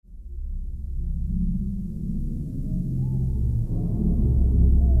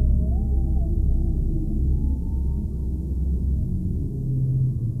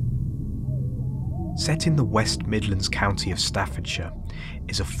Set in the West Midlands county of Staffordshire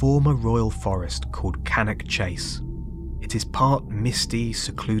is a former royal forest called Cannock Chase. It is part misty,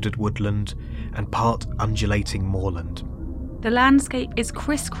 secluded woodland and part undulating moorland. The landscape is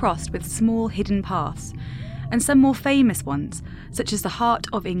crisscrossed with small hidden paths, and some more famous ones, such as the Heart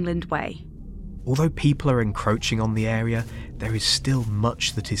of England Way. Although people are encroaching on the area, there is still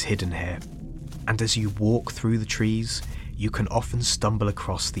much that is hidden here. And as you walk through the trees, you can often stumble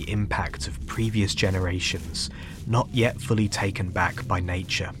across the impact of previous generations, not yet fully taken back by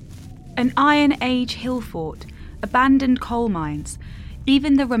nature. An Iron Age hill fort, abandoned coal mines,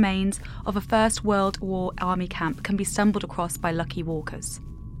 even the remains of a First World War army camp can be stumbled across by lucky walkers.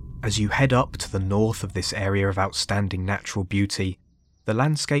 As you head up to the north of this area of outstanding natural beauty, the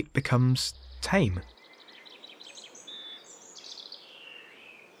landscape becomes tame.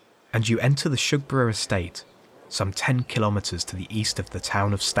 And you enter the Shugborough Estate, some 10 kilometres to the east of the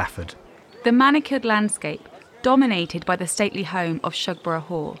town of Stafford. The manicured landscape, dominated by the stately home of Shugborough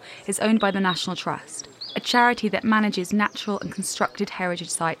Hall, is owned by the National Trust, a charity that manages natural and constructed heritage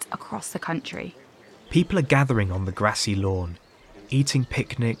sites across the country. People are gathering on the grassy lawn, eating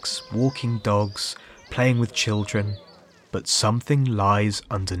picnics, walking dogs, playing with children, but something lies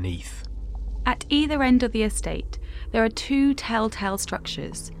underneath. At either end of the estate, there are two telltale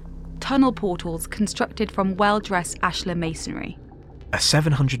structures, tunnel portals constructed from well-dressed ashlar masonry. A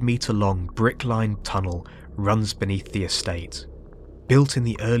 700-metre-long brick-lined tunnel runs beneath the estate. Built in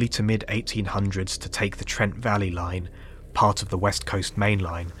the early to mid-1800s to take the Trent Valley Line, part of the West Coast Main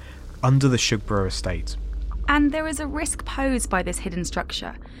Line, under the Shugborough Estate. And there is a risk posed by this hidden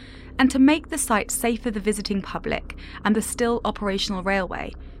structure. And to make the site safe for the visiting public and the still operational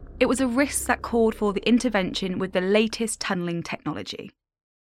railway, it was a risk that called for the intervention with the latest tunnelling technology.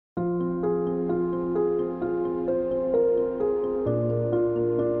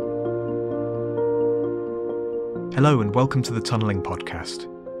 Hello and welcome to the Tunnelling Podcast.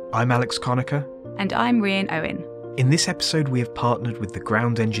 I'm Alex Conacher. And I'm Rhian Owen. In this episode we have partnered with the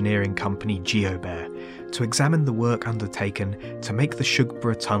ground engineering company GeoBear to examine the work undertaken to make the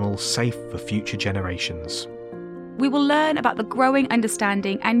Shugborough Tunnel safe for future generations. We will learn about the growing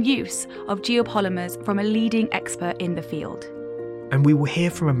understanding and use of geopolymers from a leading expert in the field. And we will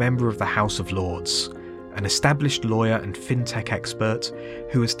hear from a member of the House of Lords, an established lawyer and fintech expert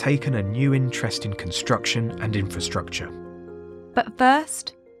who has taken a new interest in construction and infrastructure. But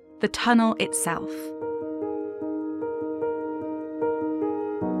first, the tunnel itself.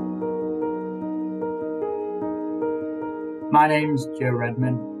 My name's Joe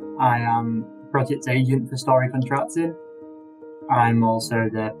Redman. I am project agent for Story Contracting. I'm also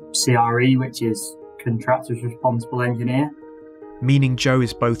the CRE, which is Contractors Responsible Engineer. Meaning Joe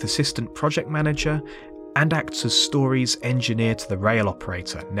is both assistant project manager and acts as Story's engineer to the rail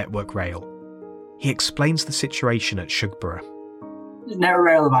operator, Network Rail. He explains the situation at Shugborough. Network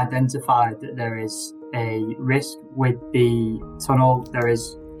Rail have identified that there is a risk with the tunnel. There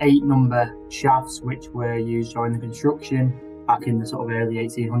is 8 number shafts which were used during the construction back in the sort of early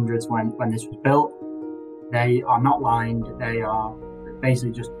 1800s when this was built. They are not lined, they are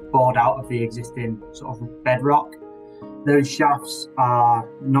basically just bored out of the existing sort of bedrock. Those shafts are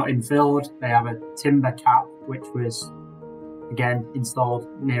not infilled. They have a timber cap, which was, again, installed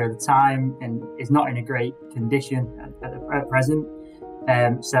near the time and is not in a great condition at present.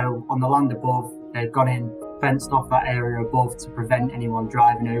 So on the land above, they've gone in, fenced off that area above to prevent anyone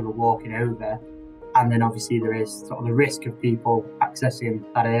driving over, walking over. And then obviously there is sort of the risk of people accessing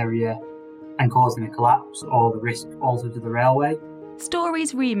that area and causing a collapse, or the risk also to the railway.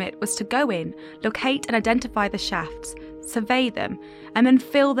 Story's remit was to go in, locate and identify the shafts, survey them, and then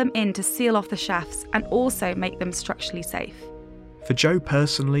fill them in to seal off the shafts and also make them structurally safe. For Joe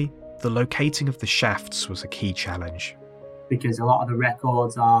personally, the locating of the shafts was a key challenge. Because a lot of the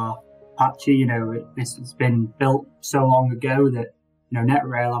records are patchy, this has been built so long ago that,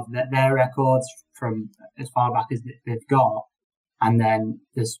 Netrail have their records from as far back as they've got. And then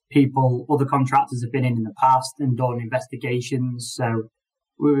there's other contractors have been in the past and done investigations. So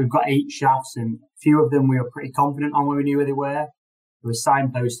we've got 8 shafts, and a few of them we were pretty confident on when we knew where they were. There was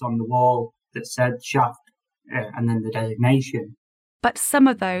signposts on the wall that said shaft and then the designation. But some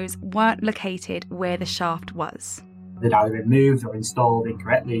of those weren't located where the shaft was. They'd either been moved or installed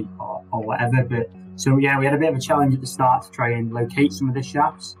incorrectly or whatever. So we had a bit of a challenge at the start to try and locate some of the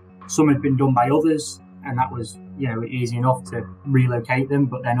shafts. Some had been done by others, and that was, easy enough to relocate them.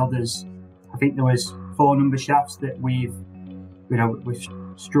 But then others, I think there was 4 number shafts that we've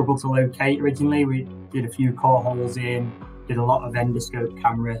struggled to locate originally. We did a few core holes in, did a lot of endoscope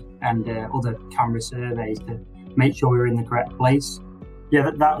camera and other camera surveys to make sure we were in the correct place.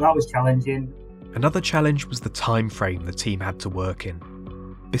 Yeah, that was challenging. Another challenge was the time frame the team had to work in.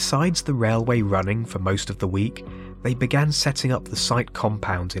 Besides the railway running for most of the week, they began setting up the site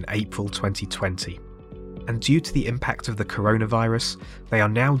compound in April 2020. And due to the impact of the coronavirus, they are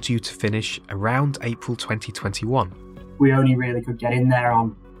now due to finish around April 2021. We only really could get in there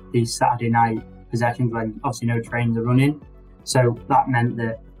on these Saturday night possessions when obviously no trains are running. So that meant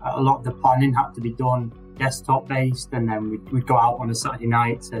that a lot of the planning had to be done desktop based, and then we'd go out on a Saturday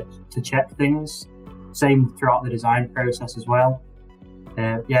night to check things. Same throughout the design process as well.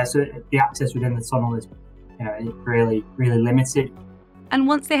 So the access within the tunnel is really, really limited. And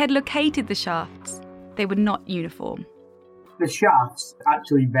once they had located the shafts, they were not uniform. The shafts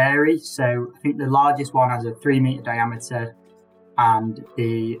actually vary. So I think the largest one has a 3 metre diameter, and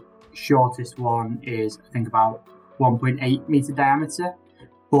the shortest one is, I think, about 1.8 metre diameter.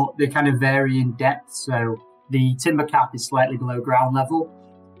 But they kind of vary in depth. So the timber cap is slightly below ground level,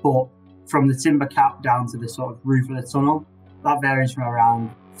 but from the timber cap down to the sort of roof of the tunnel, that varies from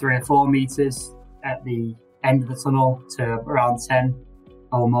around 3 or 4 metres at the end of the tunnel to around 10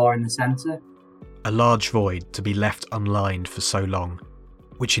 or more in the centre. A large void to be left unlined for so long,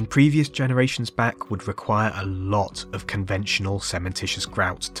 which in previous generations back would require a lot of conventional cementitious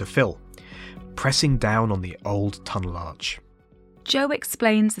grout to fill, pressing down on the old tunnel arch. Joe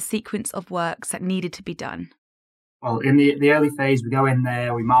explains the sequence of works that needed to be done. Well, in the early phase, we go in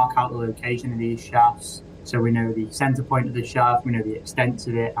there, we mark out the location of these shafts. So we know the centre point of the shaft, we know the extent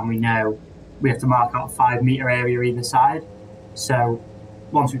of it, and we know we have to mark out a 5 metre area either side. So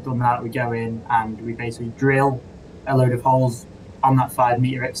once we've done that, we go in and we basically drill a load of holes on that 5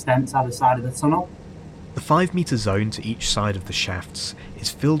 metre extent either side of the tunnel. The 5 metre zone to each side of the shafts is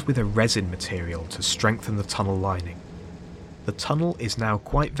filled with a resin material to strengthen the tunnel lining. The tunnel is now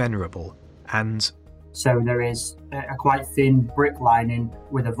quite venerable and... So there is a quite thin brick lining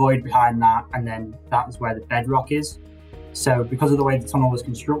with a void behind that, and then that is where the bedrock is. So because of the way the tunnel was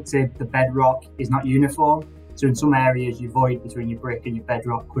constructed, the bedrock is not uniform. So in some areas, your void between your brick and your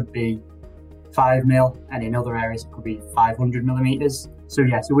bedrock could be 5 mil, and in other areas it could be 500 millimetres. So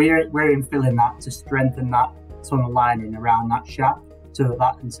we're infilling that to strengthen that tunnel lining around that shaft so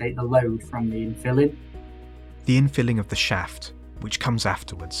that can take the load from the infilling. The infilling of the shaft, which comes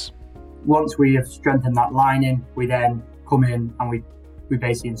afterwards. Once we have strengthened that lining, we then come in and we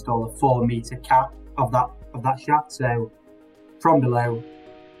basically install a 4 metre cap of that shaft. So from below,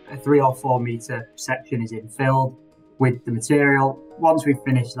 a 3 or 4 metre section is infilled with the material. Once we've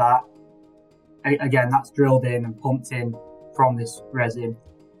finished that, again, that's drilled in and pumped in from this resin.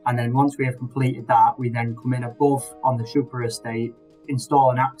 And then once we have completed that, we then come in above on the Shugburgh estate, install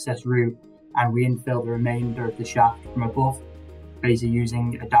an access route, and we infill the remainder of the shaft from above, basically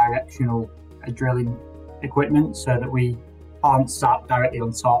using a directional drilling equipment so that we aren't sat directly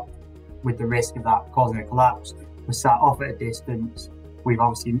on top with the risk of that causing a collapse. We're sat off at a distance. We've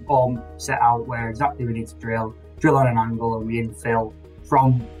obviously all set out where exactly we need to drill on an angle, and we infill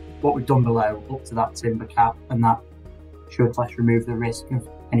from what we've done below up to that timber cap, and that should remove the risk of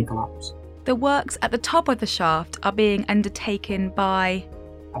any collapse. The works at the top of the shaft are being undertaken by,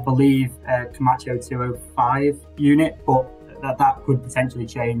 I believe, Camacho 205 unit, but that could potentially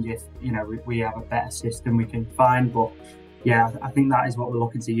change if we have a better system we can find. But yeah, I think that is what we're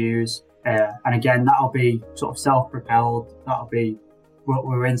looking to use. And again, that'll be sort of self-propelled.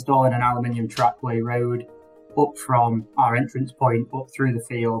 We're installing an aluminium trackway road up from our entrance point up through the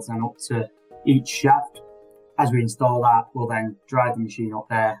fields and up to each shaft. As we install that, we'll then drive the machine up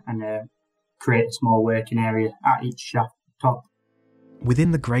there and create a small working area at each shaft top. Within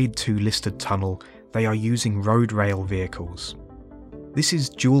the Grade 2 listed tunnel, they are using road rail vehicles. This is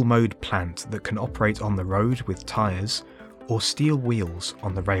dual-mode plant that can operate on the road with tyres or steel wheels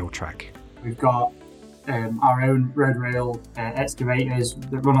on the rail track. We've got our own road rail excavators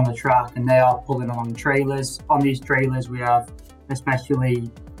that run on the track, and they are pulling along trailers. On these trailers we have a specially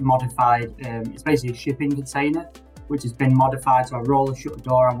modified, it's basically a shipping container which has been modified to a roller shutter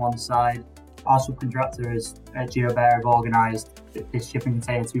door on one side. Our subcontractors at GeoBear have organised this shipping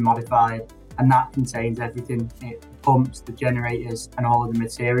container to be modified, and that contains everything. It pumps, the generators, and all of the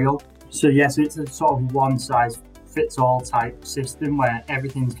material. So yes, it's a sort of one-size-fits-all type system where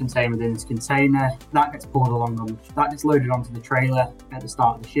everything's contained within this container. That gets pulled along, that gets loaded onto the trailer at the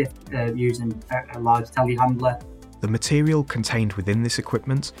start of the shift using a large telehandler. The material contained within this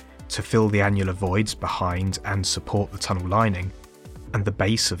equipment to fill the annular voids behind and support the tunnel lining, and the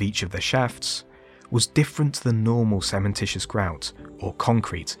base of each of the shafts, was different than normal cementitious grout or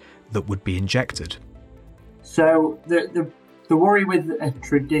concrete that would be injected. So the worry with a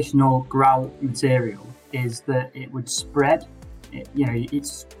traditional grout material is that it would spread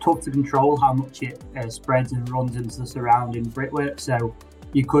it's tough to control how much it spreads and runs into the surrounding brickwork. So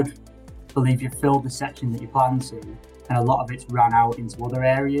you could believe you've filled the section that you plan to, and a lot of it's ran out into other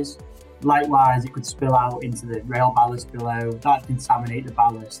areas. Likewise, it could spill out into the rail ballast below. That contaminate the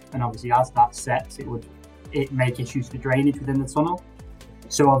ballast, and obviously as that sets, it make issues for drainage within the tunnel.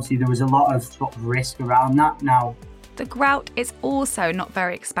 So obviously there was a lot of sort of risk around that. Now, the grout is also not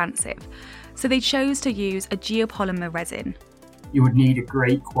very expansive, so they chose to use a geopolymer resin. You would need a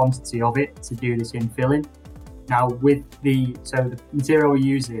great quantity of it to do this infilling. Now, with the material we're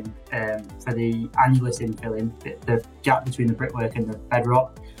using for the annulus infilling, the gap between the brickwork and the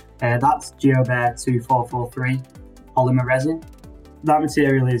bedrock, that's GeoBear 2443 polymer resin. That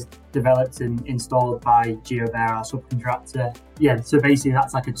material is developed and installed by GeoBear, our subcontractor. Yeah, so basically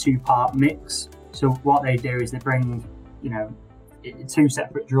that's like a two-part mix. So what they do is they bring, two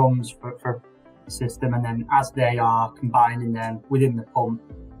separate drums for the system, and then as they are combining them within the pump,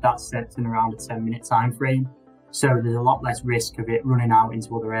 that's set in around a 10-minute time frame. So there's a lot less risk of it running out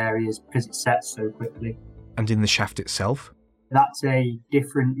into other areas because it sets so quickly. And in the shaft itself? That's a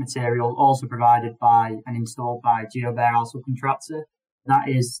different material, also provided by and installed by GeoBear, our subcontractor. That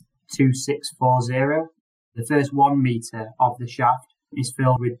is 2640. The first 1 metre of the shaft is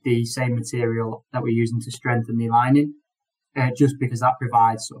filled with the same material that we're using to strengthen the lining, just because that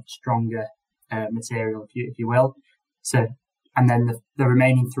provides sort of stronger material, if you will. So, and then the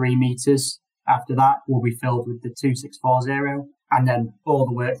remaining 3 metres after that will be filled with the 2640, and then all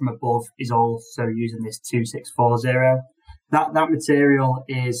the work from above is also using this 2640. That material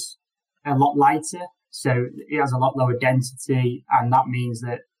is a lot lighter, so it has a lot lower density, and that means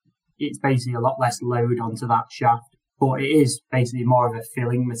that it's basically a lot less load onto that shaft. But it is basically more of a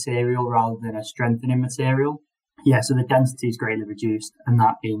filling material rather than a strengthening material. Yeah, so the density is greatly reduced, and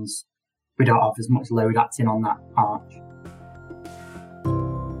that means we don't have as much load acting on that arch.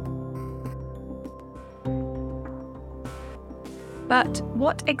 But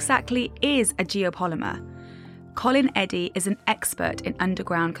what exactly is a geopolymer? Colin Eddy is an expert in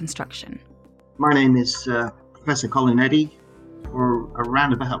underground construction. My name is Professor Colin Eddy. For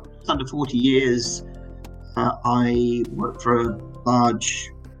around about under 40 years, I worked for a large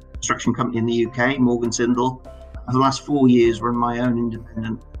construction company in the UK, Morgan Sindall. For the last 4 years, run my own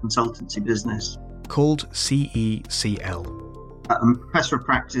independent consultancy business called CECL. I'm Professor of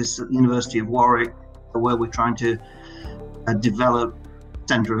Practice at the University of Warwick, where we're trying to develop a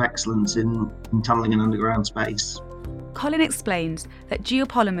centre of excellence in tunnelling and underground space. Colin explains that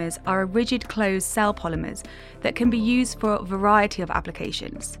geopolymers are a rigid closed cell polymers that can be used for a variety of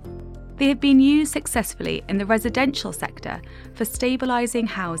applications. They have been used successfully in the residential sector for stabilising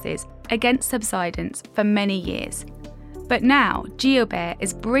houses against subsidence for many years. But now GeoBear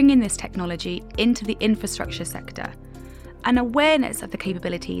is bringing this technology into the infrastructure sector, and awareness of the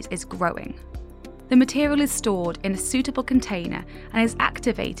capabilities is growing. The material is stored in a suitable container and is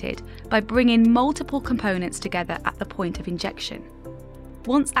activated by bringing multiple components together at the point of injection.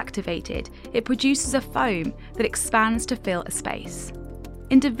 Once activated, it produces a foam that expands to fill a space.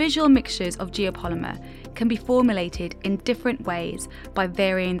 Individual mixtures of geopolymer can be formulated in different ways by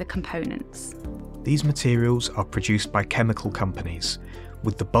varying the components. These materials are produced by chemical companies,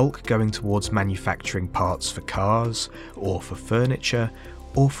 with the bulk going towards manufacturing parts for cars, or for furniture,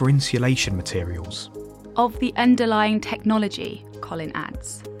 or for insulation materials. Of the underlying technology, Colin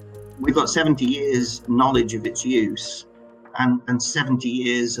adds. We've got 70 years knowledge of its use and 70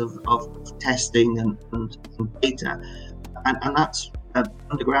 years of testing and data. And that's an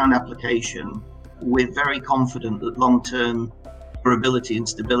underground application. We're very confident that long-term durability and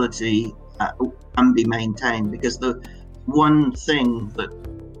stability can be maintained, because the one thing that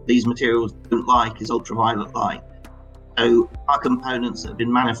these materials don't like is ultraviolet light. So our components that have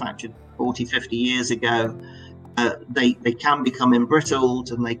been manufactured 40, 50 years ago, they can become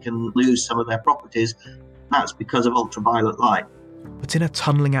embrittled and they can lose some of their properties. That's because of ultraviolet light. But in a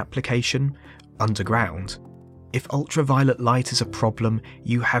tunnelling application, underground, if ultraviolet light is a problem,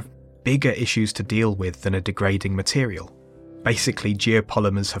 you have bigger issues to deal with than a degrading material. Basically,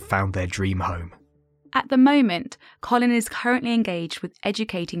 geopolymers have found their dream home. At the moment, Colin is currently engaged with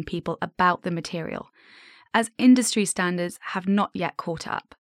educating people about the material, as industry standards have not yet caught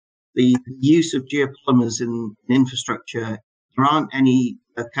up. The use of geopolymers in infrastructure, there aren't any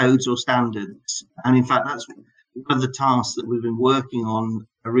codes or standards. And in fact, that's one of the tasks that we've been working on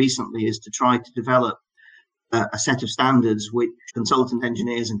recently, is to try to develop a set of standards which consultant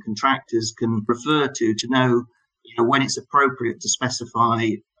engineers and contractors can refer to know, when it's appropriate to specify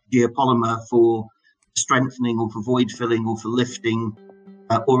geopolymer for strengthening or for void filling or for lifting,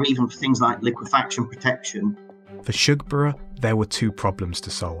 or even for things like liquefaction protection. For Shugborough, there were two problems to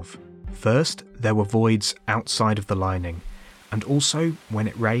solve. First, there were voids outside of the lining, and also, when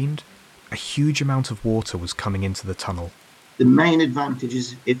it rained, a huge amount of water was coming into the tunnel. The main advantage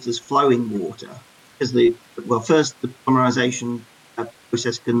is if there's flowing water, because first the polymerization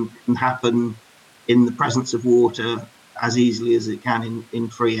process can happen in the presence of water as easily as it can in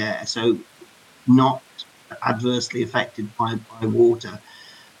free air, so not adversely affected by water.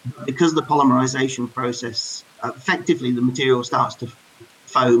 Because the polymerization process, effectively the material starts to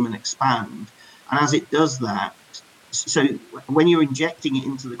foam and expand, and as it does that, so when you're injecting it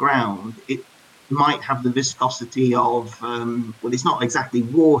into the ground, it might have the viscosity of it's not exactly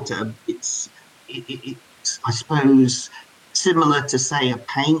water, it's I suppose similar to, say, a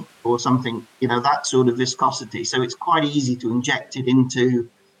paint or something, that sort of viscosity. So it's quite easy to inject it into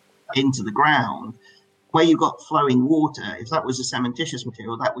the ground. Where you've got flowing water, if that was a cementitious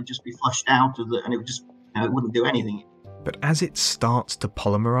material, that would just be flushed out of and it would just, it wouldn't do anything. But as it starts to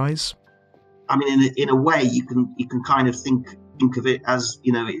polymerize, I mean, in a way, you can kind of think of it as,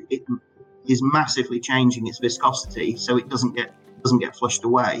 it is massively changing its viscosity, so it doesn't get flushed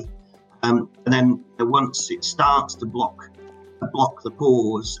away. And then once it starts to block the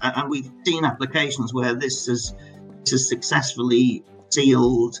pores, and we've seen applications where this has successfully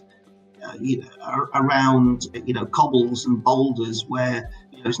sealed around cobbles and boulders where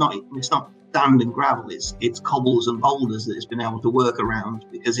it's not sand and gravel, it's cobbles and boulders that it's been able to work around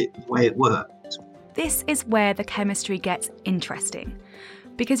because it's the way it works. This is where the chemistry gets interesting,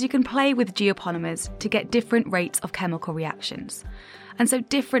 because you can play with geopolymers to get different rates of chemical reactions, and so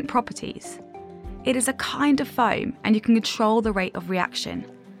different properties. It is a kind of foam, and you can control the rate of reaction,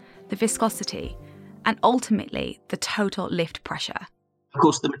 the viscosity, and ultimately the total lift pressure. Of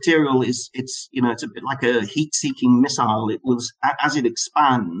course, the material it's a bit like a heat-seeking missile. It was, as it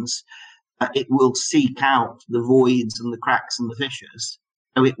expands, it will seek out the voids and the cracks and the fissures.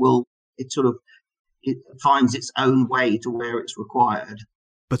 So it finds its own way to where it's required.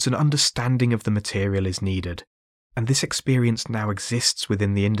 But an understanding of the material is needed, and this experience now exists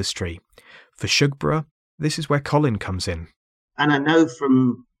within the industry. For Shugborough, this is where Colin comes in. And I know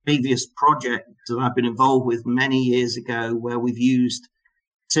from previous projects that I've been involved with many years ago where we've used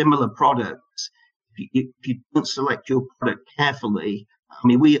similar products, if you don't select your product carefully, I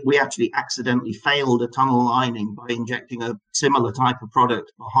mean, we actually accidentally failed a tunnel lining by injecting a similar type of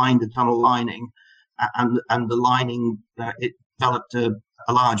product behind a tunnel lining, and the lining, it developed a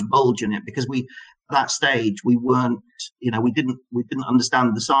large bulge in it because at that stage we weren't, we didn't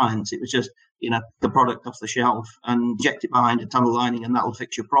understand the science. It was just, the product off the shelf and inject it behind a tunnel lining and that'll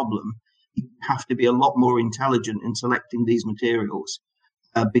fix your problem. You have to be a lot more intelligent in selecting these materials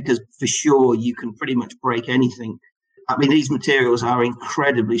because for sure you can pretty much break anything. I mean, these materials are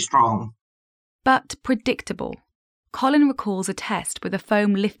incredibly strong. But predictable. Colin recalls a test where the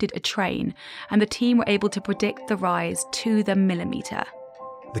foam lifted a train and the team were able to predict the rise to the millimetre.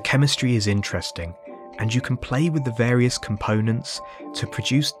 The chemistry is interesting, and you can play with the various components to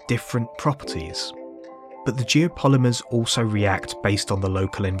produce different properties. But the geopolymers also react based on the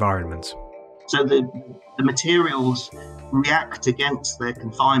local environment. So the materials react against their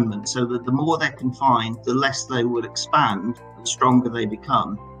confinement, so that the more they're confined, the less they will expand, the stronger they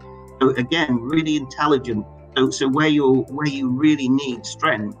become. So again, really intelligent. So where you really need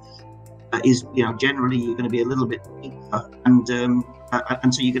strength is, generally you're going to be a little bit deeper,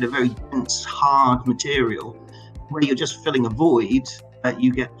 and so you get a very dense, hard material. Where you're just filling a void,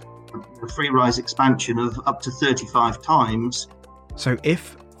 you get a free rise expansion of up to 35 times. So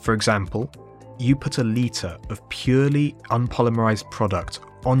if, for example, you put a litre of purely unpolymerized product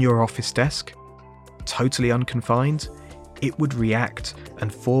on your office desk, totally unconfined, it would react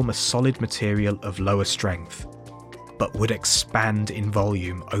and form a solid material of lower strength, but would expand in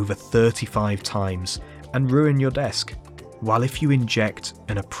volume over 35 times and ruin your desk. While if you inject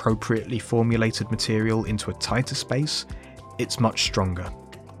an appropriately formulated material into a tighter space, it's much stronger.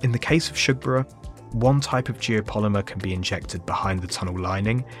 In the case of Shugborough, one type of geopolymer can be injected behind the tunnel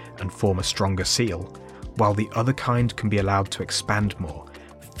lining and form a stronger seal, while the other kind can be allowed to expand more,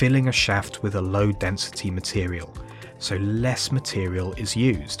 filling a shaft with a low-density material, so less material is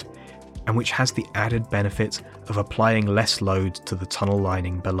used, and which has the added benefit of applying less load to the tunnel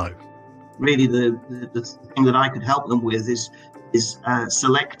lining below. Really, the thing that I could help them with is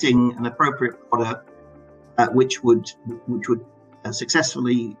selecting an appropriate product which would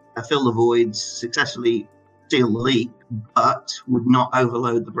successfully fill the voids, successfully seal the leak, but would not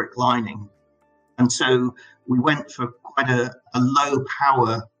overload the brick lining. And so we went for quite a low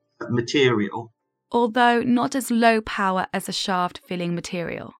power material. Although not as low power as a shaft filling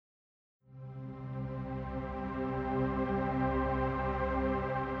material.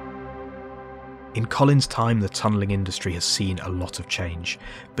 In Colin's time, the tunnelling industry has seen a lot of change,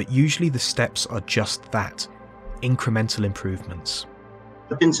 but usually the steps are just that, incremental improvements.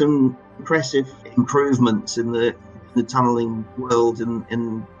 There have been some impressive improvements in the tunnelling world in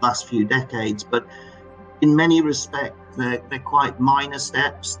the last few decades, but in many respects, they're quite minor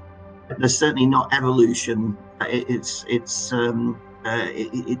steps. They're certainly not evolution. It's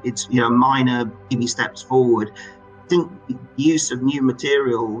minor baby steps forward. I think the use of new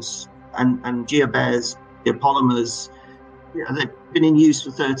materials and GeoBear's geopolymers, they've been in use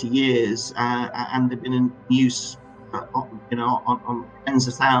for 30 years, and they've been in use, on tens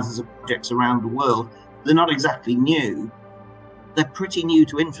of thousands of projects around the world. They're not exactly new. They're pretty new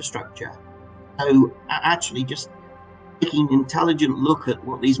to infrastructure. So actually just taking an intelligent look at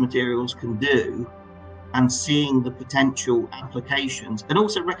what these materials can do and seeing the potential applications, and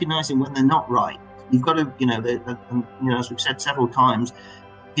also recognizing when they're not right. You've got to, as we've said several times,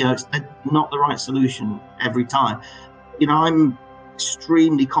 it's not the right solution every time. I'm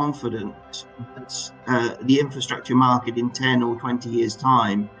extremely confident that the infrastructure market in 10 or 20 years'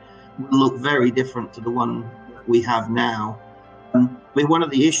 time will look very different to the one we have now. One of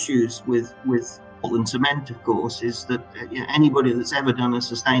the issues with Portland Cement, of course, is that anybody that's ever done a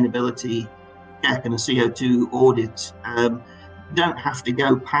sustainability check and a CO2 audit don't have to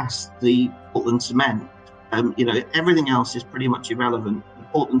go past the Portland Cement. Everything else is pretty much irrelevant. The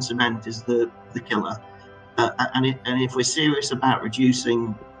Portland Cement is the killer. And if we're serious about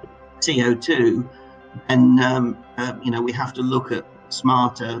reducing CO2, then we have to look at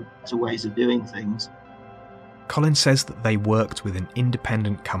smarter ways of doing things. Colin says that they worked with an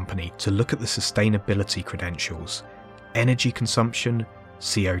independent company to look at the sustainability credentials, energy consumption,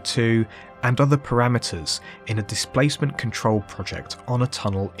 CO2, and other parameters in a displacement control project on a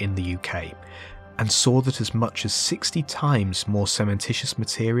tunnel in the UK, and saw that as much as 60 times more cementitious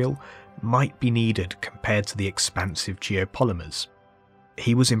material might be needed compared to the expansive geopolymers.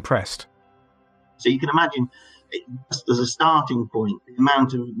 He was impressed. So you can imagine, just as a starting point, the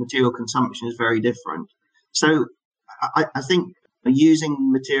amount of material consumption is very different. So I think using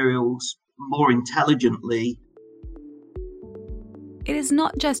materials more intelligently. It is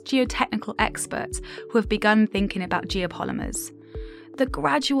not just geotechnical experts who have begun thinking about geopolymers. The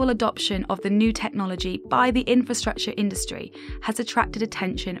gradual adoption of the new technology by the infrastructure industry has attracted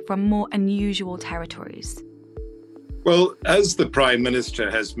attention from more unusual territories. Well, as the Prime Minister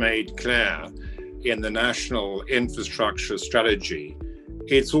has made clear in the National Infrastructure Strategy,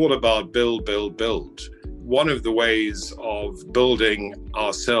 it's all about build, build, build. One of the ways of building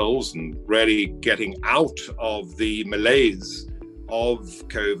ourselves and really getting out of the malaise of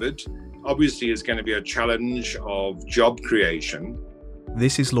COVID, obviously, is going to be a challenge of job creation.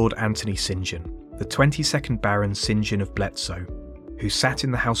 This is Lord Anthony St John, the 22nd Baron St John of Bletsoe, who sat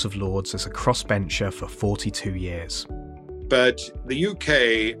in the House of Lords as a crossbencher for 42 years. But the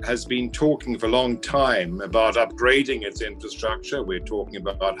UK has been talking for a long time about upgrading its infrastructure. We're talking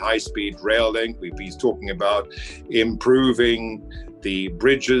about high-speed rail link. We've been talking about improving the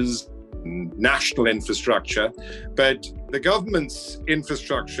bridges, national infrastructure. But the government's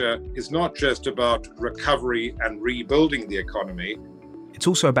infrastructure is not just about recovery and rebuilding the economy. It's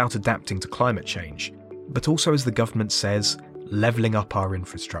also about adapting to climate change, but also, as the government says, levelling up our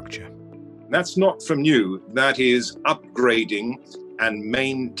infrastructure. That's not from new. That is upgrading and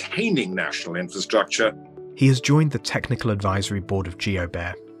maintaining national infrastructure. He has joined the Technical Advisory Board of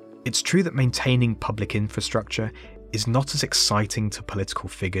GeoBear. It's true that maintaining public infrastructure is not as exciting to political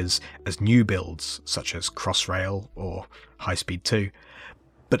figures as new builds, such as Crossrail or High Speed 2.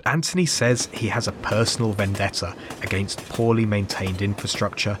 But Anthony says he has a personal vendetta against poorly maintained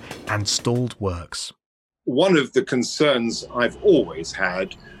infrastructure and stalled works. One of the concerns I've always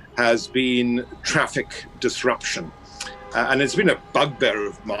had has been traffic disruption. And it's been a bugbear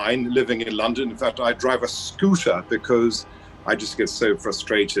of mine living in London. In fact, I drive a scooter because I just get so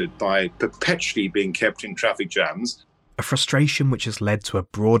frustrated by perpetually being kept in traffic jams. A frustration which has led to a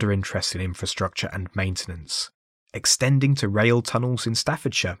broader interest in infrastructure and maintenance, extending to rail tunnels in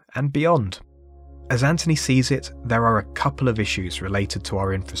Staffordshire and beyond. As Anthony sees it, there are a couple of issues related to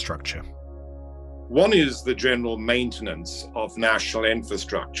our infrastructure. One is the general maintenance of national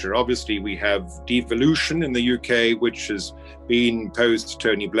infrastructure. Obviously, we have devolution in the UK, which has been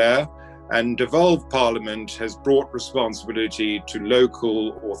post-Tony Blair, and devolved Parliament has brought responsibility to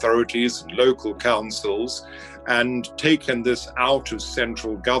local authorities and local councils and taken this out of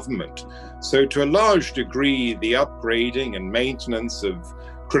central government. So to a large degree, the upgrading and maintenance of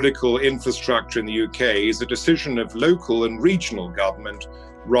critical infrastructure in the UK is a decision of local and regional government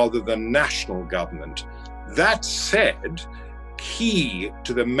rather than national government. That said, key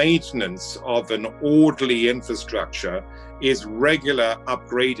to the maintenance of an orderly infrastructure is regular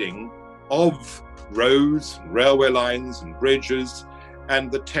upgrading of roads, railway lines and bridges,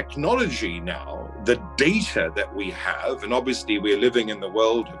 and the technology now, the data that we have, and obviously we're living in the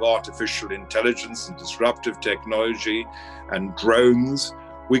world of artificial intelligence and disruptive technology and drones.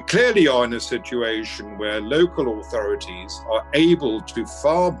 We clearly are in a situation where local authorities are able to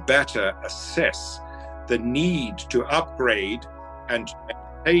far better assess the need to upgrade and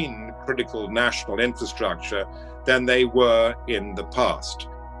maintain critical national infrastructure than they were in the past.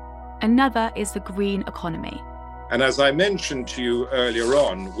 Another is the green economy. And as I mentioned to you earlier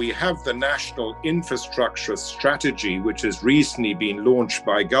on, we have the National Infrastructure Strategy, which has recently been launched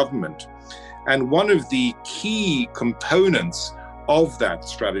by government. And one of the key components of that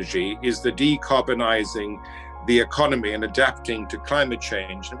strategy is the decarbonizing the economy and adapting to climate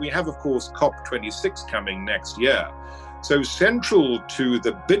change. And we have, of course, COP26 coming next year. So central to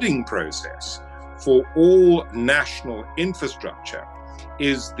the bidding process for all national infrastructure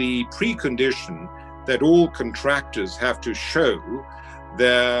is the precondition that all contractors have to show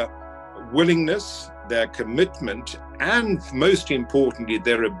their willingness, their commitment, and most importantly,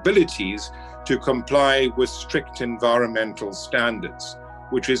 their abilities to comply with strict environmental standards,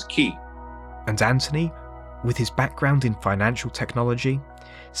 which is key. And Anthony, with his background in financial technology,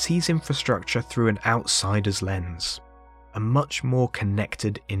 sees infrastructure through an outsider's lens, a much more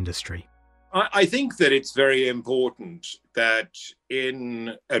connected industry. I think that it's very important that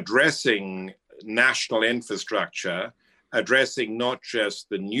in addressing national infrastructure, addressing not just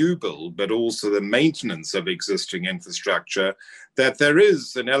the new build, but also the maintenance of existing infrastructure, that there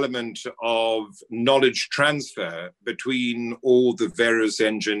is an element of knowledge transfer between all the various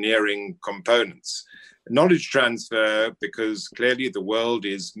engineering components. Knowledge transfer, because clearly the world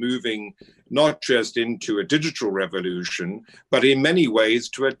is moving not just into a digital revolution, but in many ways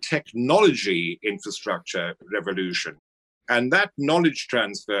to a technology infrastructure revolution. And that knowledge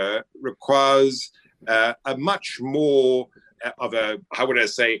transfer requires a much more of a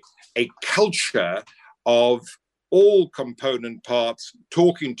culture of all component parts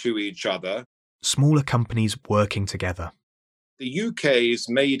talking to each other. Smaller companies working together. The UK is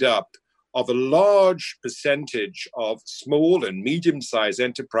made up of a large percentage of small and medium-sized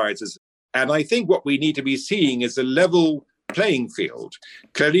enterprises. And I think what we need to be seeing is a level playing field.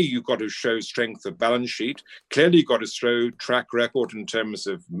 Clearly, you've got to show strength of balance sheet. Clearly, you've got to show track record in terms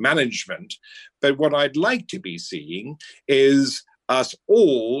of management. But what I'd like to be seeing is us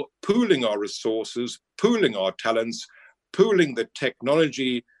all pooling our resources, pooling our talents, pooling the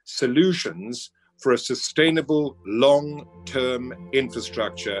technology solutions for a sustainable long-term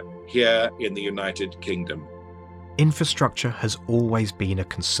infrastructure here in the United Kingdom. Infrastructure has always been a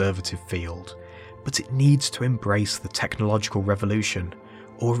conservative field, but it needs to embrace the technological revolution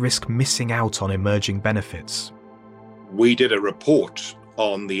or risk missing out on emerging benefits. We did a report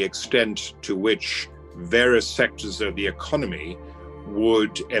on the extent to which various sectors of the economy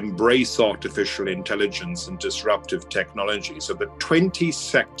would embrace artificial intelligence and disruptive technology. So the 20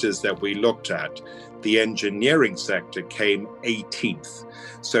 sectors that we looked at, the engineering sector came 18th.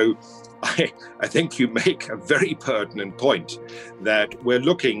 So I think you make a very pertinent point that we're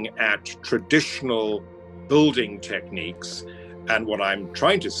looking at traditional building techniques. And what I'm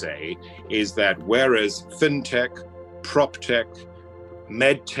trying to say is that whereas fintech, proptech,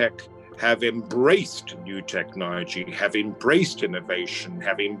 medtech have embraced new technology, have embraced innovation,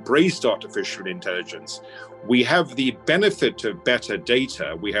 have embraced artificial intelligence, we have the benefit of better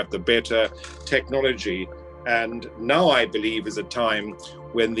data, we have the better technology. And now I believe is a time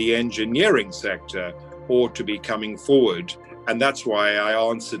when the engineering sector ought to be coming forward. And that's why I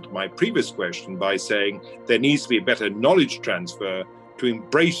answered my previous question by saying there needs to be a better knowledge transfer to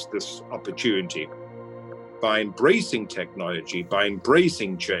embrace this opportunity. By embracing technology, by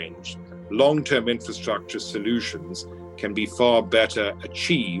embracing change, long-term infrastructure solutions can be far better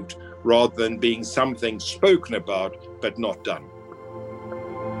achieved rather than being something spoken about but not done.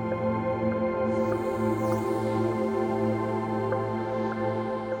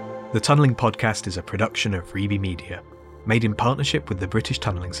 The Tunnelling Podcast is a production of Reby Media, made in partnership with the British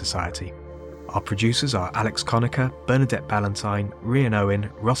Tunnelling Society. Our producers are Alex Conacher, Bernadette Ballantyne, Rhian Owen,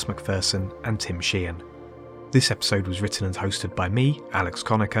 Ross McPherson and Tim Sheehan. This episode was written and hosted by me, Alex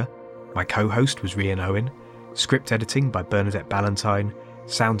Conacher. My co-host was Rhian Owen. Script editing by Bernadette Ballantyne.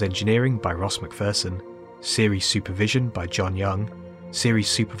 Sound engineering by Ross McPherson. Series supervision by John Young. Series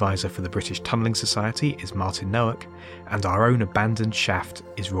supervisor for the British Tunnelling Society is Martin Noack, and our own abandoned shaft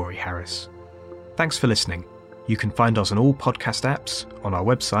is Rory Harris. Thanks for listening. You can find us on all podcast apps, on our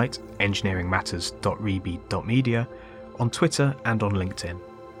website engineeringmatters.reby.media, on Twitter and on LinkedIn.